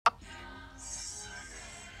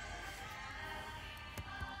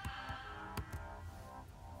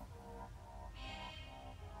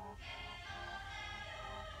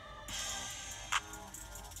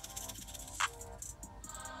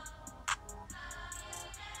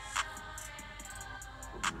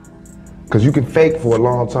Because you can fake for a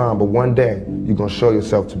long time, but one day you're going to show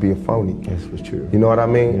yourself to be a phony. That's for sure. You know what I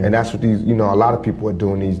mean? Yeah. And that's what these, you know, a lot of people are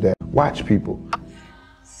doing these days. Watch people.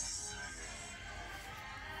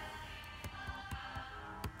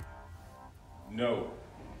 No,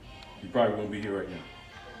 you probably won't be here right now.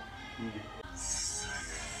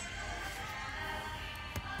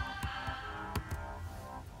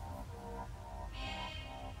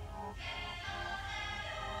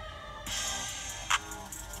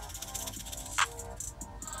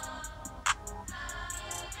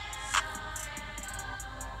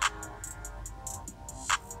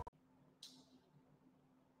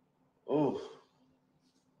 Oh,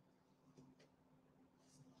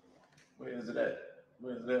 where is it at?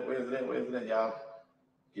 Where is it at? Where is it at? Where is it at, y'all?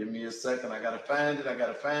 Give me a second. I gotta find it. I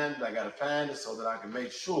gotta find it so that I can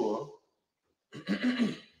make sure.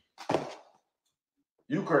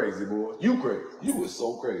 You crazy, boy. You crazy. You was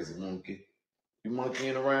so crazy, monkey. You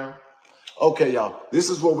monkeying around? Okay, y'all. This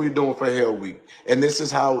is what we're doing for Hell Week. And this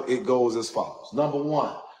is how it goes as follows. Number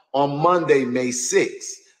one, on Monday, May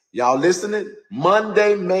 6th. Y'all listening?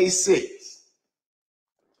 Monday, May 6th.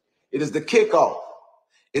 It is the kickoff.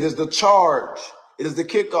 It is the charge. It is the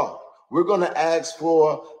kickoff. We're going to ask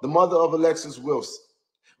for the mother of Alexis Wilson.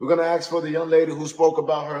 We're going to ask for the young lady who spoke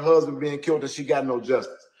about her husband being killed and she got no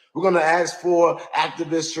justice. We're going to ask for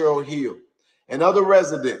activist Cheryl Hill and other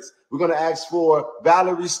residents. We're going to ask for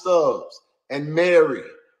Valerie Stubbs and Mary.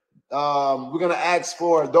 We're going to ask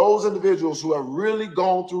for those individuals who have really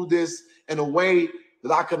gone through this in a way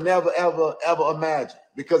that I could never, ever, ever imagine.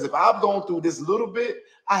 Because if I've gone through this little bit,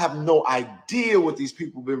 I have no idea what these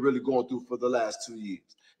people have been really going through for the last 2 years.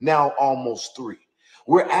 Now almost 3.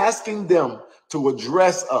 We're asking them to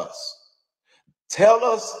address us. Tell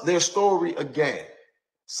us their story again.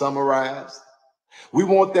 Summarized. We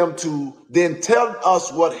want them to then tell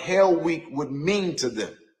us what Hell Week would mean to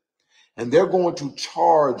them. And they're going to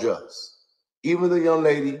charge us. Even the young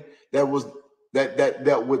lady that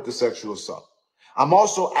dealt with the sexual assault. I'm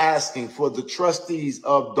also asking for the trustees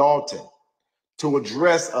of Dolton to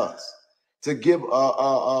address us, to give what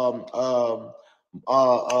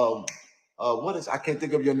is, I can't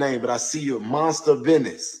think of your name, but I see you, Monster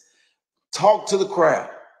Venice. Talk to the crowd.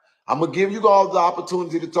 I'm going to give you all the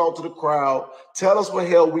opportunity to talk to the crowd. Tell us what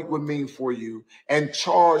Hell Week would mean for you and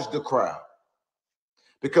charge the crowd.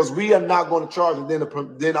 Because we are not going to charge them.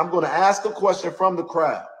 Then I'm going to ask a question from the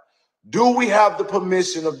crowd. Do we have the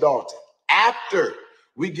permission of Dolton? After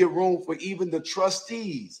we get room for even the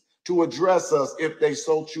trustees to address us if they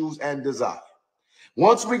so choose and desire.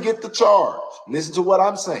 Once we get the charge, listen to what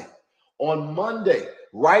I'm saying. On Monday,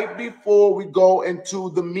 right before we go into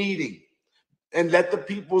the meeting and let the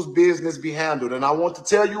people's business be handled. And I want to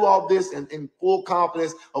tell you all this in full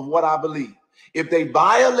confidence of what I believe. If they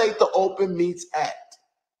violate the Open Meets Act,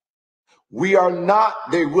 they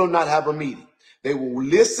will not have a meeting. They will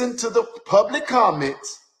listen to the public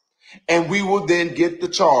comments and we will then get the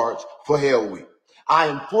charge for Hell Week. I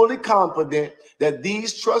am fully confident that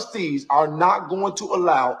these trustees are not going to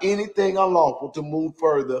allow anything unlawful to move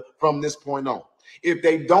further from this point on. If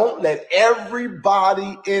they don't let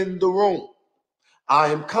everybody in the room, I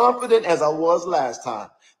am confident, as I was last time,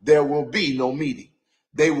 there will be no meeting.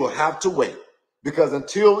 They will have to wait because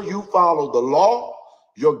until you follow the law,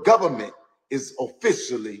 your government is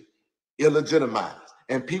officially illegitimized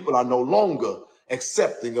and people are no longer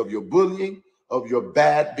accepting of your bullying, of your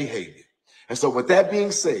bad behavior. And so with that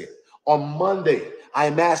being said, on Monday, I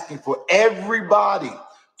am asking for everybody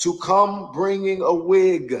to come bringing a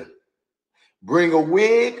wig. Bring a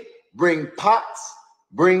wig, bring pots,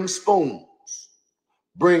 bring spoons.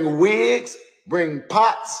 Bring wigs, bring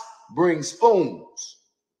pots, bring spoons.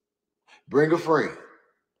 Bring a friend.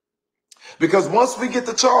 Because once we get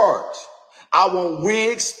the charge, I want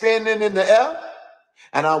wigs spinning in the air.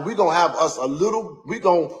 And we're gonna have us a little, we're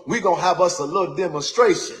gonna have us a little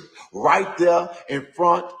demonstration right there in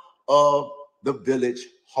front of the village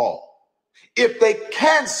hall. If they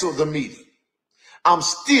cancel the meeting, I'm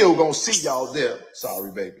still gonna see y'all there.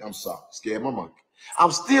 Sorry, baby. I'm sorry. Scared my monkey.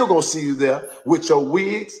 I'm still gonna see you there with your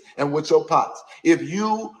wigs and with your pots. If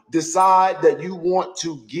you decide that you want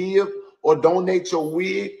to give or donate your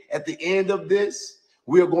wig at the end of this,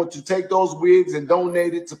 we are going to take those wigs and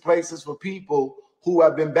donate it to places for people who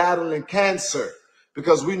have been battling cancer,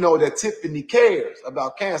 because we know that Tiffany cares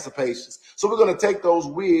about cancer patients. So we're going to take those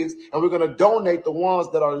wigs and we're going to donate the ones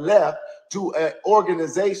that are left to an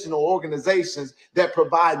organization or organizations that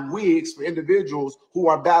provide wigs for individuals who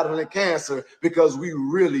are battling cancer, because we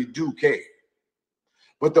really do care.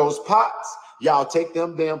 But those pots, y'all take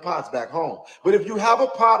them damn pots back home. But if you have a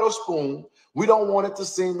pot or spoon, we don't want it to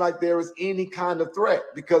seem like there is any kind of threat,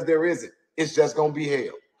 because there isn't. It's just going to be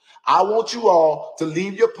hell. I want you all to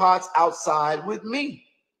leave your pots outside with me.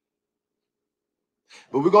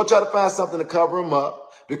 But we're going to try to find something to cover them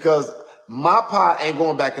up because my pot ain't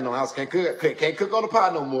going back in the house. Can't cook on the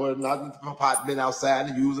pot no more. Not the pot been outside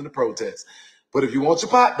and using the protest. But if you want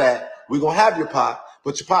your pot back, we're going to have your pot,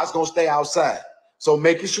 but your pot's going to stay outside. So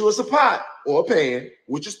making sure it's a pot or a pan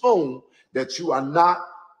with your spoon that you are not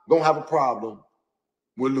going to have a problem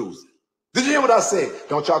with losing. Did you hear what I said?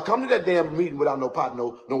 Don't y'all come to that damn meeting without no pot,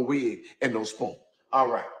 no wig, and no spoon. All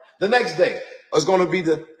right. The next day is going to be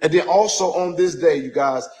and then also on this day, you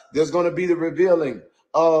guys, there's going to be the revealing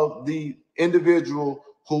of the individual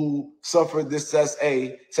who suffered this as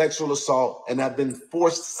a sexual assault and have been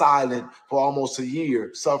forced silent for almost a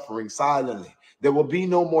year, suffering silently. There will be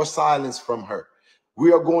no more silence from her.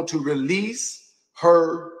 We are going to release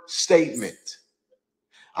her statement.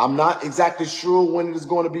 I'm not exactly sure when it is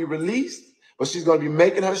going to be released, but she's going to be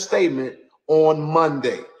making her statement on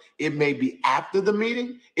Monday. It may be after the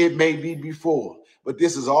meeting. It may be before. But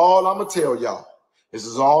this is all I'm going to tell y'all. This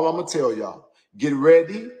is all I'm going to tell y'all. Get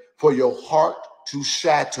ready for your heart to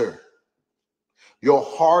shatter. Your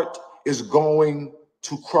heart is going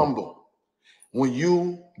to crumble when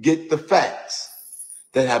you get the facts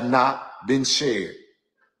that have not been shared.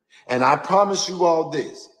 And I promise you all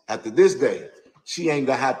this, after this day, she ain't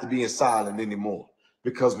gonna have to be in silent anymore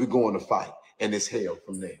because we're going to fight and it's hell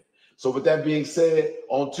from there. So with that being said,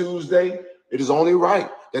 on Tuesday, it is only right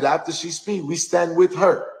that after she speaks, we stand with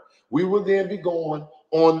her. We will then be going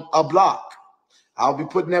on a block. I'll be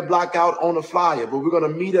putting that block out on a flyer, but we're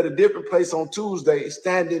going to meet at a different place on Tuesday,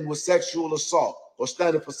 standing with sexual assault or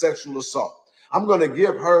standing for sexual assault. I'm going to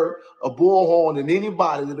give her a bullhorn and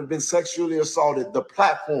anybody that have been sexually assaulted the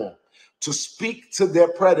platform to speak to their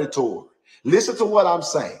predator. Listen to what I'm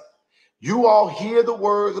saying. You all hear the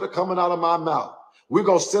words that are coming out of my mouth. We're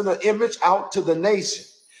going to send an image out to the nation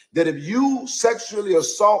that if you sexually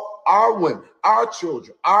assault our women, our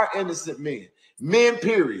children, our innocent men,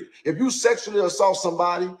 period. If you sexually assault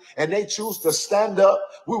somebody and they choose to stand up,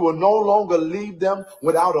 we will no longer leave them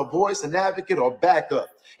without a voice, an advocate, or backup.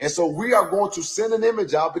 And so we are going to send an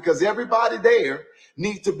image out because everybody there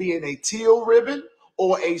needs to be in a teal ribbon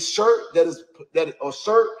or a shirt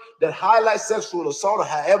that highlights sexual assault, or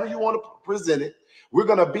however you want to present it. We're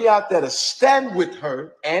going to be out there to stand with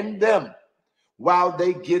her and them while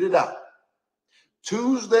they get it out.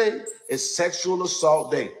 Tuesday is Sexual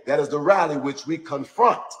Assault Day. That is the rally which we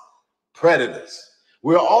confront predators.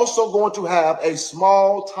 We're also going to have a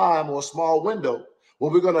small time or a small window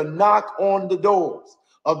where we're going to knock on the doors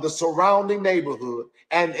of the surrounding neighborhood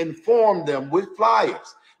and inform them with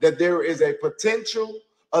flyers that there is a potential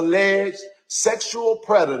alleged sexual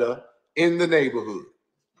predator in the neighborhood.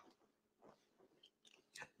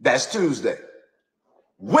 That's Tuesday.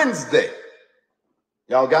 Wednesday.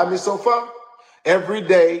 Y'all got me so far? Every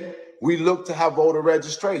day we look to have voter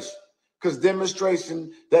registration because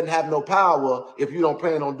demonstration doesn't have no power if you don't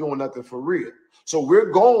plan on doing nothing for real. So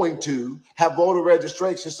we're going to have voter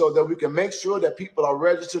registration so that we can make sure that people are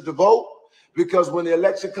registered to vote, because when the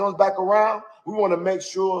election comes back around, we want to make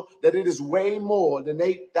sure that it is way more than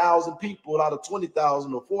 8,000 people out of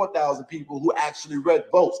 20,000 or 4,000 people who actually read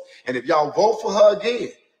votes. And if y'all vote for her again,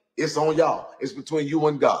 it's on y'all. It's between you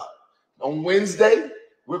and God. On Wednesday,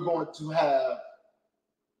 we're going to have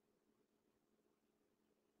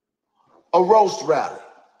a roast rally.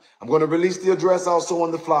 I'm going to release the address also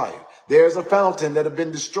on the flyer. There's a fountain that has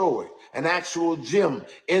been destroyed, an actual gym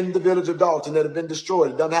in the village of Dolton that has been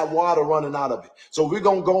destroyed. It doesn't have water running out of it. So we're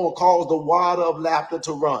going to go and cause the water of laughter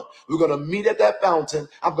to run. We're going to meet at that fountain.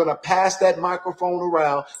 I'm going to pass that microphone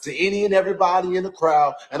around to any and everybody in the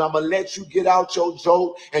crowd, and I'm going to let you get out your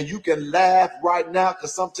joke, and you can laugh right now,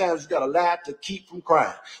 because sometimes you got to laugh to keep from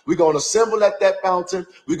crying. We're going to assemble at that fountain.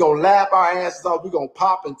 We're going to laugh our asses off. We're going to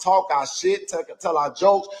pop and talk our shit, tell our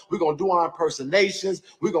jokes. We're going to do our impersonations.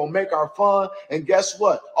 We're going to make our fun. And guess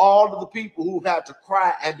what? All of the people who've had to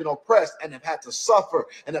cry and been oppressed and have had to suffer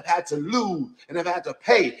and have had to lose and have had to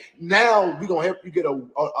pay, now we're going to help you get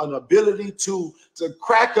an ability to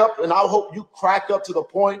crack up. And I hope you crack up to the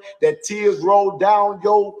point that tears roll down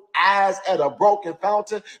your eyes at a broken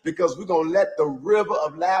fountain, because we're going to let the river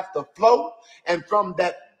of laughter flow. And from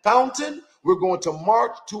that fountain, we're going to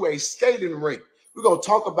march to a skating rink. We're going to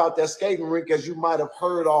talk about that skating rink, as you might have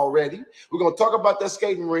heard already. We're going to talk about that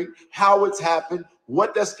skating rink, how it's happened,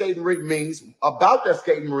 what that skating rink means, about that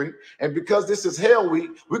skating rink. And because this is Hell Week,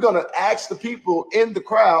 we're going to ask the people in the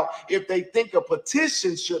crowd if they think a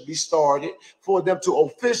petition should be started for them to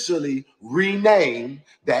officially rename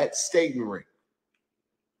that skating rink.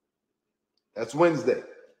 That's Wednesday.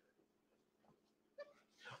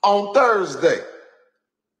 On Thursday,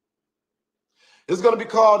 it's going to be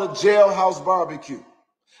called a jailhouse barbecue.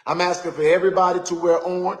 I'm asking for everybody to wear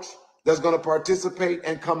orange that's going to participate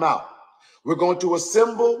and come out. We're going to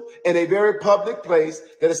assemble in a very public place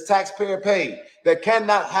that is taxpayer paid, that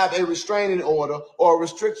cannot have a restraining order or a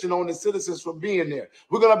restriction on the citizens from being there.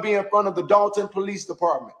 We're going to be in front of the Dolton Police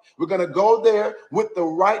Department. We're going to go there with the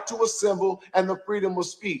right to assemble and the freedom of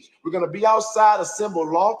speech. We're going to be outside,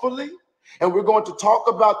 assemble lawfully, and we're going to talk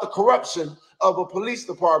about the corruption of a police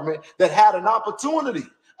department that had an opportunity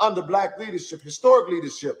under black leadership, historic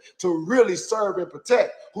leadership, to really serve and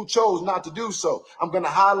protect, who chose not to do so. I'm going to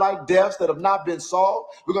highlight deaths that have not been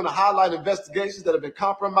solved. We're going to highlight investigations that have been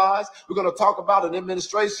compromised. We're going to talk about an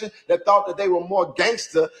administration that thought that they were more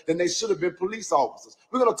gangster than they should have been police officers.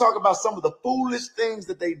 We're going to talk about some of the foolish things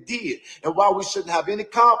that they did and why we shouldn't have any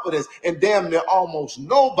confidence in damn near almost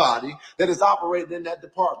nobody that is operating in that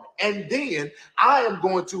department. And then I am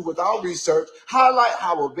going to, with our research, highlight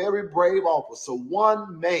how a very brave officer,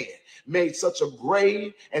 one man, made such a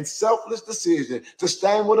brave and selfless decision to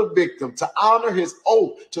stand with a victim, to honor his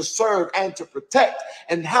oath, to serve and to protect.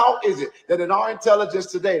 And how is it that in our intelligence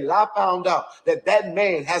today, that I found out that that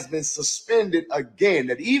man has been suspended again,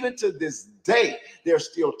 that even to this day, they're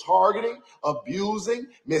still targeting, abusing,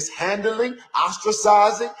 mishandling,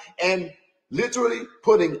 ostracizing, and literally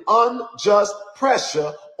putting unjust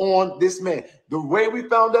pressure on this man. The way we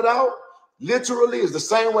found that out, literally, is the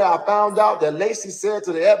same way I found out that Lacey said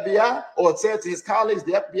to the FBI, or said to his colleagues,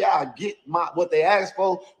 the FBI, I get what they asked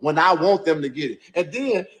for when I want them to get it. And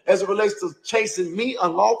then, as it relates to chasing me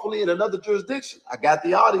unlawfully in another jurisdiction, I got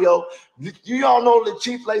the audio. You all know that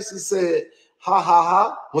Chief Lacey said, ha, ha,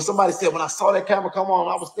 ha. When somebody said, when I saw that camera come on,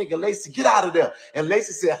 I was thinking, Lacey, get out of there. And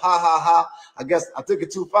Lacey said, ha, ha, ha. I guess I took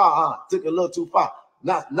it too far, huh? Took it a little too far.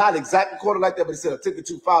 Not exactly quarter like that, but he said, I took it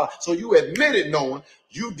too far. So you admitted knowing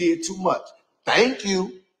you did too much. Thank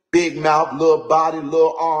you, big mouth, little body,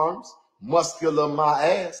 little arms, muscular my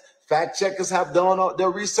ass. Fact checkers have done their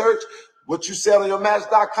research, what you said on your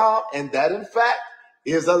match.com, and that, in fact,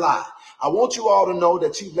 is a lie. I want you all to know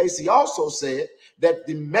that Chief Lacey also said that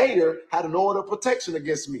the mayor had an order of protection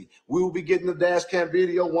against me. We will be getting the dash cam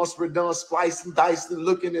video once we're done splicing, dicing,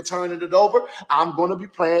 looking and turning it over. I'm going to be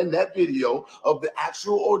playing that video of the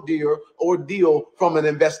actual ordeal from an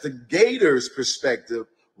investigator's perspective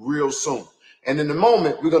real soon. And in a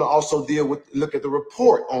moment, we're going to also look at the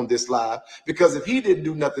report on this live, because if he didn't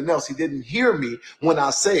do nothing else, he didn't hear me when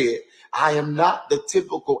I said, I am not the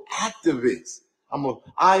typical activist.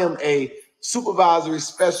 I am a supervisory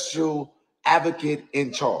special advocate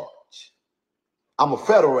in charge. I'm a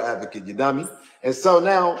federal advocate, you dummy. And so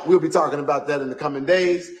now we'll be talking about that in the coming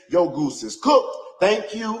days. Your goose is cooked.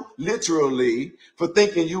 Thank you, literally, for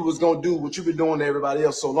thinking you was going to do what you've been doing to everybody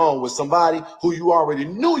else so long with somebody who you already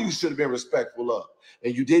knew you should have been respectful of.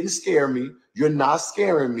 And you didn't scare me. You're not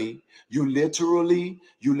scaring me. You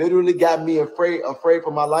literally got me afraid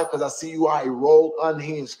for my life, because I see you are a rogue,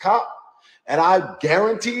 unhinged cop. And I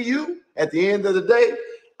guarantee you, at the end of the day,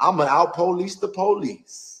 I'm going to out-police the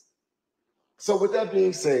police. So with that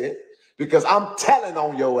being said, because I'm telling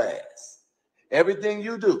on your ass, everything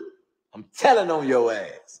you do, I'm telling on your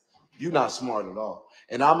ass, you're not smart at all.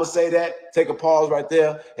 And I'm going to say that, take a pause right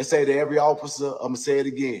there and say to every officer, I'm going to say it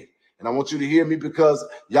again. And I want you to hear me, because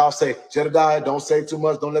y'all say, Jedidiah, don't say too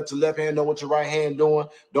much. Don't let your left hand know what your right hand doing.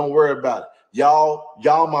 Don't worry about it.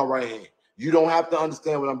 Y'all my right hand. You don't have to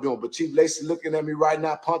understand what I'm doing. But Chief Lacey looking at me right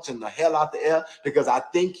now, punching the hell out the air, because I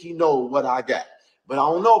think he knows what I got. But I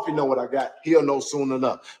don't know if he know what I got. He'll know soon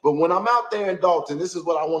enough. But when I'm out there in Dolton, this is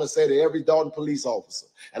what I want to say to every Dolton police officer.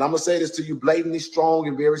 And I'm going to say this to you blatantly, strong,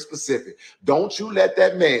 and very specific. Don't you let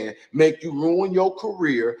that man make you ruin your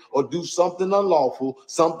career or do something unlawful,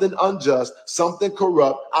 something unjust, something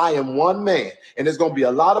corrupt. I am one man, and there's going to be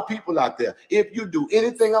a lot of people out there. If you do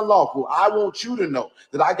anything unlawful, I want you to know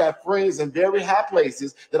that I got friends in very high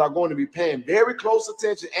places that are going to be paying very close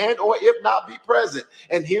attention and or if not be present.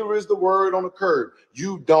 And here is the word on the curb.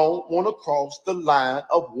 You don't want to cross the line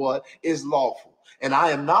of what is lawful. And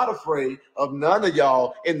I am not afraid of none of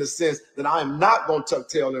y'all in the sense that I am not going to tuck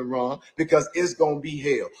tail and run, because it's going to be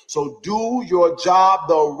hell. So do your job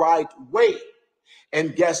the right way.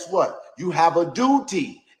 And guess what? You have a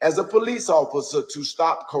duty as a police officer to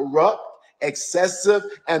stop corrupt, excessive,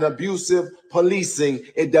 and abusive policing.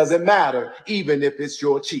 It doesn't matter, even if it's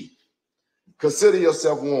your chief. Consider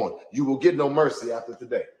yourself warned. You will get no mercy after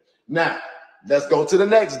today. Now, let's go to the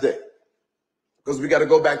next day, because we got to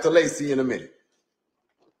go back to Lacey in a minute.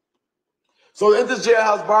 So in this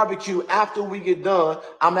jailhouse barbecue, after we get done,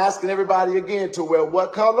 I'm asking everybody again to wear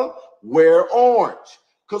what color? Wear orange.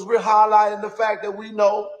 because we're highlighting the fact that we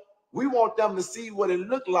know we want them to see what it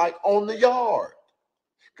looked like on the yard.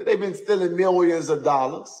 Because they've been stealing millions of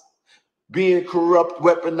dollars, being corrupt,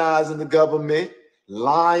 weaponizing the government,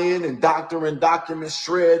 lying and doctoring documents,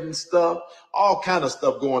 shredding stuff, all kind of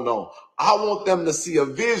stuff going on. I want them to see a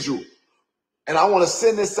visual, and I want to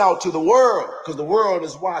send this out to the world because the world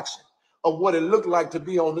is watching of what it looked like to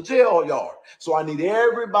be on the jail yard. So I need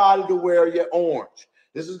everybody to wear your orange.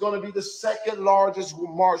 This is going to be the second largest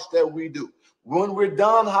march that we do. When we're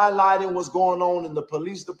done highlighting what's going on in the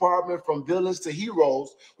police department from villains to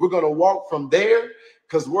heroes, we're going to walk from there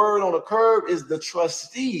because word on the curb is the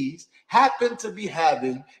trustees happen to be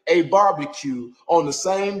having a barbecue on the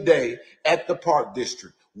same day at the Park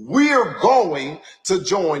District. We're going to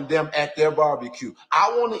join them at their barbecue. I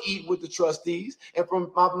want to eat with the trustees. And if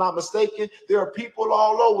I'm not mistaken, there are people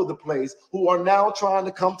all over the place who are now trying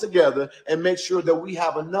to come together and make sure that we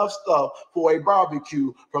have enough stuff for a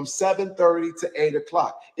barbecue from 7:30 to 8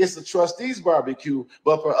 o'clock. It's a trustees barbecue,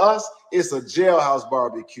 but for us, it's a jailhouse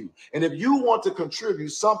barbecue. And if you want to contribute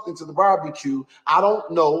something to the barbecue, I don't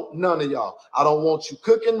know none of y'all. I don't want you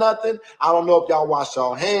cooking nothing. I don't know if y'all wash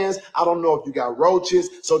your hands. I don't know if you got roaches.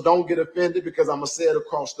 So don't get offended because I'm going to say it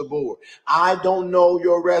across the board. I don't know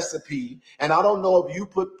your recipe, and I don't know if you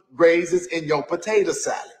put raisins in your potato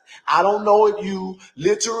salad. I don't know if you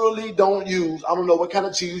literally don't use, I don't know what kind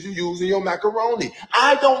of cheese you use in your macaroni.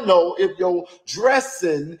 I don't know if your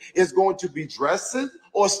dressing is going to be dressing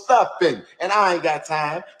or stuffing. And I ain't got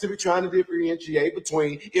time to be trying to differentiate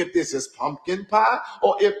between if this is pumpkin pie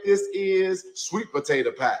or if this is sweet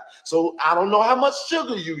potato pie. So I don't know how much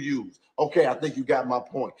sugar you use. Okay, I think you got my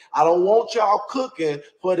point. I don't want y'all cooking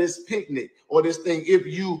for this picnic or this thing. If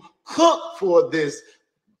you cook for this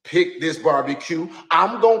barbecue,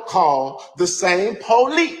 I'm going to call the same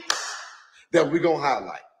police that we're going to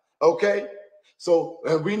highlight. Okay? So,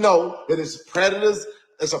 and we know that it's predators.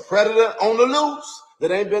 It's a predator on the loose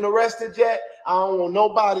that ain't been arrested yet. I don't want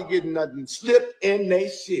nobody getting nothing slipped in they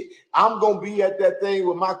shit. I'm going to be at that thing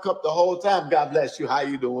with my cup the whole time. God bless you. How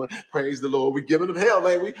you doing? Praise the Lord. We're giving them hell,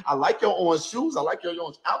 ain't we? I like your orange shoes. I like your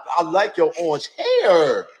orange outfit. I like your orange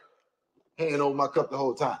hair. Hand over my cup the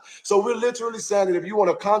whole time. So we're literally saying that if you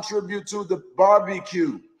want to contribute to the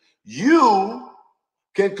barbecue, you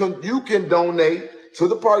can donate to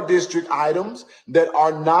the Park District items that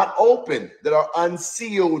are not open, that are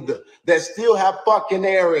unsealed, that still have fucking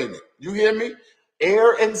air in it. You hear me?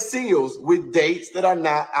 Air and seals with dates that are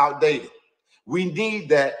not outdated. We need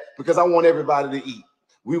that because I want everybody to eat.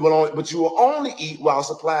 But you will only eat while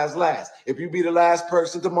supplies last. If you be the last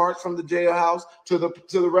person to march from the jailhouse to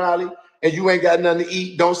the rally and you ain't got nothing to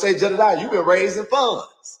eat, don't say Jedidiah, you've been raising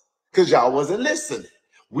funds because y'all wasn't listening.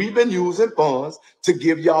 We've been using funds to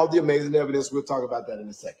give y'all the amazing evidence. We'll talk about that in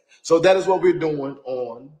a second. So that is what we're doing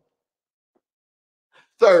on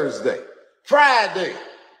Thursday. Friday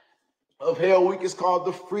of Hell Week is called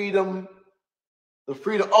the Freedom.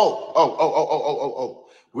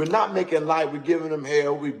 We're not making light. We're giving them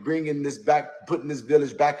hell. We're bringing this back, putting this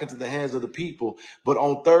village back into the hands of the people. But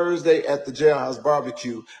on Thursday at the Jailhouse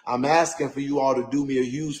Barbecue, I'm asking for you all to do me a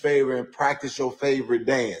huge favor and practice your favorite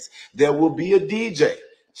dance. There will be a DJ.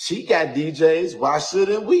 She got DJs. Why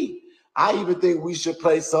shouldn't we? I even think we should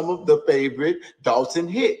play some of the favorite Dolton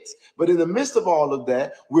hits. But in the midst of all of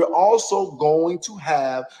that, we're also going to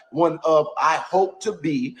have one of, I hope to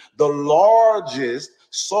be, the largest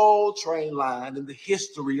soul train line in the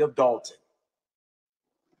history of Dolton.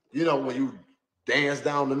 You know, when you dance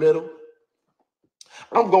down the middle.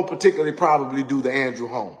 I'm going to particularly probably do the Andrew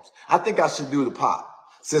Holmes. I think I should do the pop.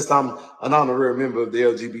 Since I'm an honorary member of the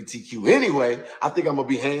LGBTQ anyway, I think I'm going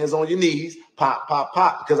to be hands on your knees, pop, pop,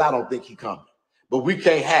 pop, because I don't think he's coming. But we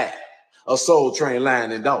can't have a soul train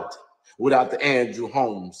line in Dolton without the Andrew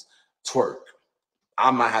Holmes twerk.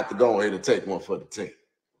 I might have to go ahead and take one for the team.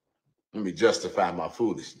 Let me justify my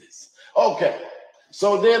foolishness. Okay,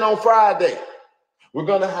 so then on Friday, we're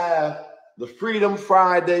going to have the Freedom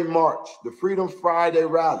Friday March, the Freedom Friday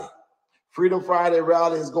Rally. Freedom Friday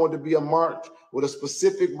Rally is going to be a march with a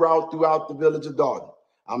specific route throughout the village of Dolton.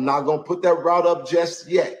 I'm not going to put that route up just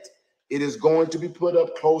yet. It is going to be put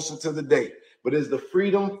up closer to the date. But it's the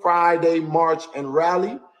Freedom Friday March and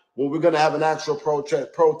Rally where we're going to have an actual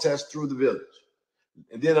protest through the village.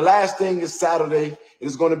 And then the last thing is Saturday. It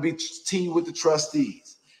is going to be tea with the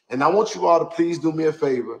trustees. And I want you all to please do me a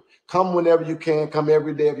favor. Come whenever you can. Come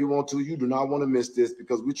every day if you want to. You do not want to miss this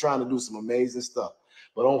because we're trying to do some amazing stuff.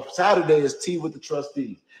 But on Saturday is tea with the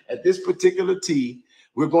trustees. At this particular tea,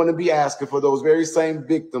 we're going to be asking for those very same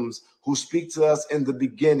victims who speak to us in the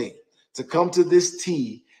beginning to come to this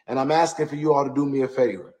tea. And I'm asking for you all to do me a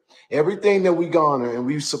favor. Everything that we garner and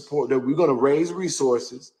we support, that we're going to raise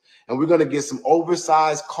resources and we're going to get some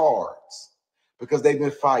oversized cards because they've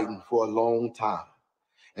been fighting for a long time.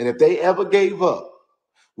 And if they ever gave up,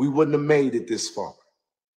 we wouldn't have made it this far.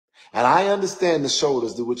 And I understand the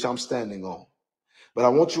shoulders to which I'm standing on. But I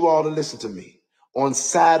want you all to listen to me. On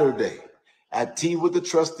Saturday at Tea with the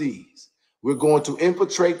Trustees, we're going to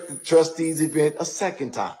infiltrate the trustees event a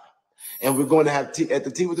second time. And we're going to have at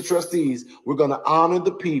the Tea with the Trustees, we're going to honor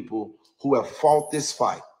the people who have fought this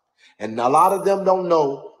fight. And a lot of them don't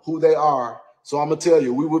know who they are. So I'm going to tell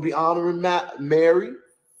you, we will be honoring Mary,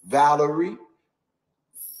 Valerie,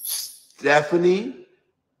 Stephanie,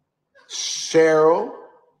 Cheryl,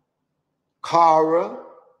 Cara,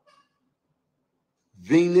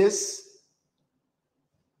 Venus,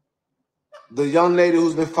 the young lady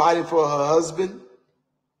who's been fighting for her husband.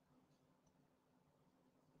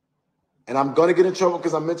 And I'm going to get in trouble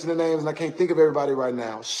because I'm mentioning names and I can't think of everybody right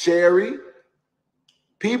now. Sherry,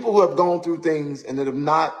 people who have gone through things and that have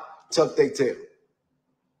not tucked their tail.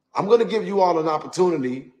 I'm going to give you all an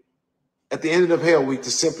opportunity at the end of Hell Week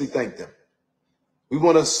to simply thank them. We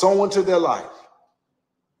want to sow into their life.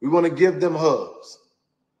 We want to give them hugs.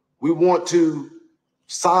 We want to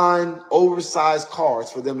sign oversized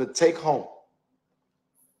cards for them to take home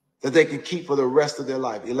that they can keep for the rest of their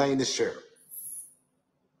life. Elaine is Cheryl.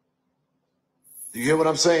 Do you hear what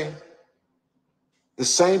I'm saying? The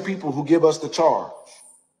same people who give us the charge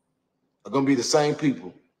are going to be the same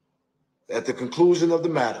people at the conclusion of the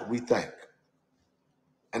matter we thank.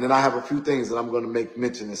 And then I have a few things that I'm going to make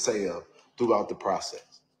mention and say of throughout the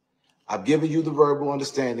process. I've given you the verbal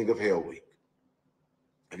understanding of Hell Week.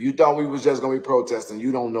 If you thought we was just going to be protesting,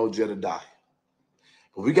 you don't know Jedidiah.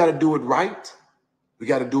 But we got to do it right. We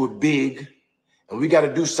got to do it big. And we got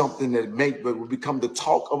to do something that will become the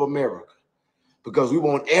talk of America. Because we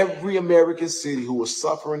want every American city who is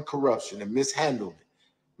suffering corruption and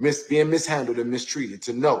being mishandled and mistreated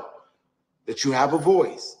to know that you have a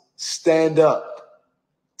voice. Stand up.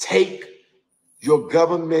 Take your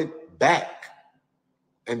government back.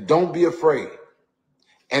 And don't be afraid.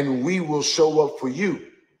 And we will show up for you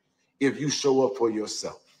if you show up for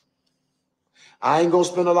yourself. I ain't going to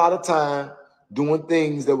spend a lot of time doing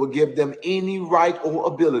things that will give them any right or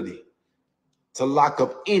ability to lock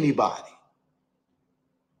up anybody.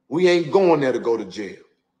 We ain't going there to go to jail.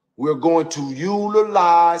 We're going to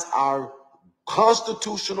utilize our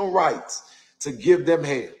constitutional rights to give them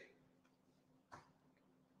hell.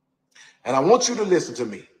 And I want you to listen to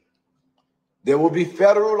me. There will be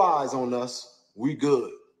federal eyes on us. We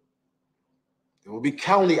good. There will be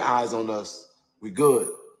county eyes on us. We good.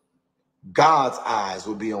 God's eyes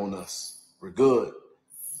will be on us. We're good.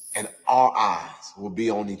 And our eyes will be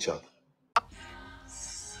on each other.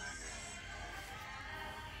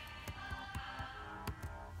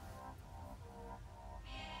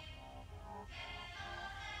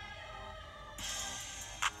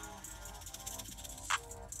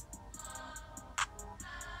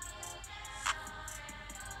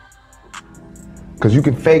 Because you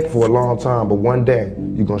can fake for a long time, but one day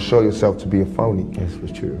you're going to show yourself to be a phony. That's for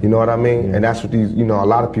true. You know what I mean? Yeah. And that's what these, a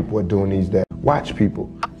lot of people are doing these days. Watch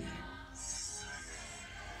people.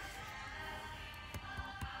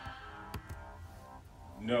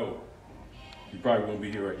 No, you probably won't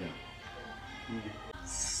be here right now.